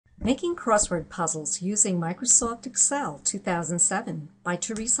Making Crossword Puzzles Using Microsoft Excel 2007 by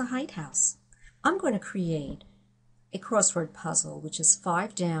Teresa Heithaus. I'm going to create a crossword puzzle which is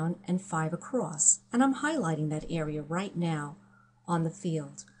 5 down and 5 across, and I'm highlighting that area right now on the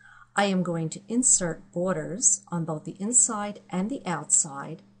field. I am going to insert borders on both the inside and the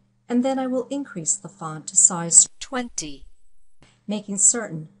outside, and then I will increase the font to size 20, making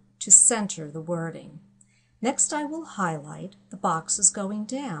certain to center the wording. Next, I will highlight the boxes going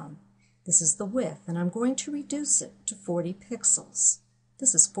down. This is the width, and I'm going to reduce it to 40 pixels.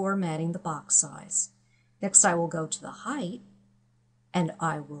 This is formatting the box size. Next, I will go to the height, and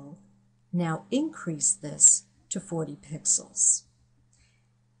I will now increase this to 40 pixels.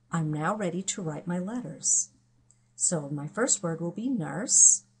 I'm now ready to write my letters. So my first word will be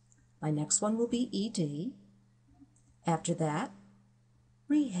nurse. My next one will be ED. After that,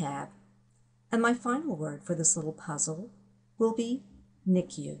 rehab. And my final word for this little puzzle will be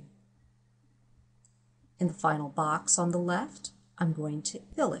NICU. In the final box on the left, I'm going to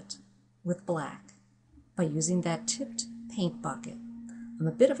fill it with black by using that tipped paint bucket. I'm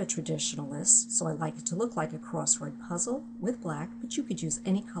a bit of a traditionalist, so I like it to look like a crossword puzzle with black, but you could use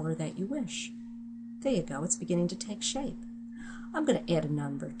any color that you wish. There you go, it's beginning to take shape. I'm going to add a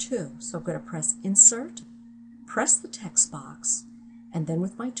number too, so I'm going to press Insert, press the text box, and then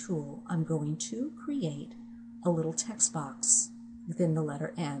with my tool, I'm going to create a little text box within the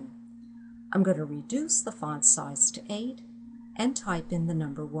letter N. I'm going to reduce the font size to 8 and type in the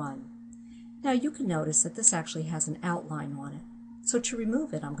number 1. Now you can notice that this actually has an outline on it. So to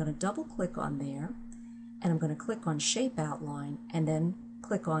remove it, I'm going to double click on there, and I'm going to click on Shape Outline, and then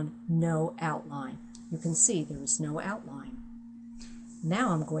click on No Outline. You can see there is no outline.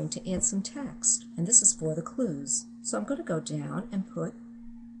 Now I'm going to add some text, and this is for the clues. So I'm going to go down and put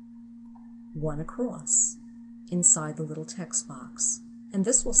 1 across inside the little text box. And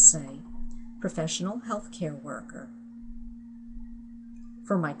this will say Professional Healthcare Worker.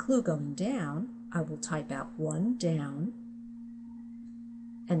 For my clue going down, I will type out 1 down,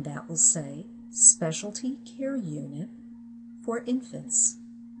 and that will say Specialty Care Unit for Infants.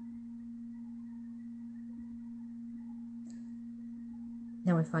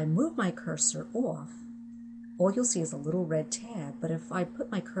 Now if I move my cursor off, all you'll see is a little red tab, but if I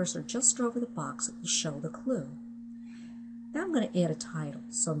put my cursor just over the box, it will show the clue. Now I'm going to add a title,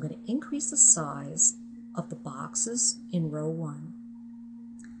 so I'm going to increase the size of the boxes in row 1.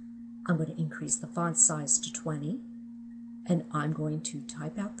 I'm going to increase the font size to 20, and I'm going to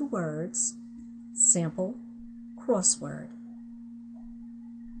type out the words Sample Crossword.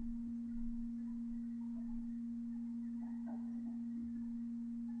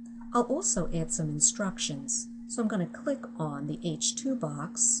 I'll also add some instructions. So I'm going to click on the H2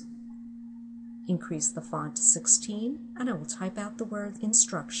 box, increase the font to 16, and I will type out the word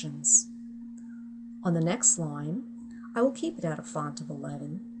instructions. On the next line, I will keep it at a font of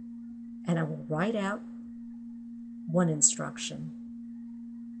 11, and I will write out 1 instruction.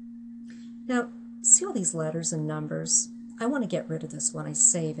 Now, see all these letters and numbers? I want to get rid of this when I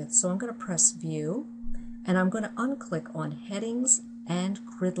save it, so I'm going to press View, and I'm going to unclick on Headings and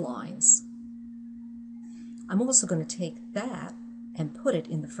Grid Lines. I'm also going to take that and put it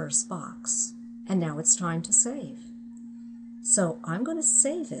in the first box. And now it's time to save. So I'm going to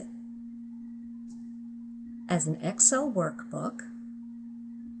save it as an Excel workbook,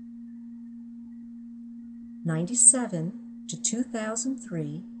 97 to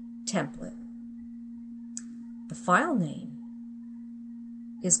 2003 template. The file name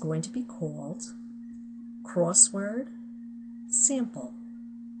is going to be called Crossword Sample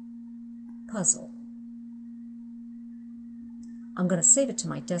Puzzle. I'm going to save it to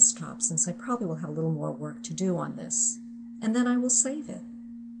my desktop since I probably will have a little more work to do on this, and then I will save it.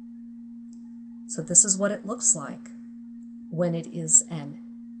 So this is what it looks like when it is an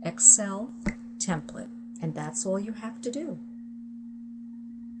Excel template, and that's all you have to do.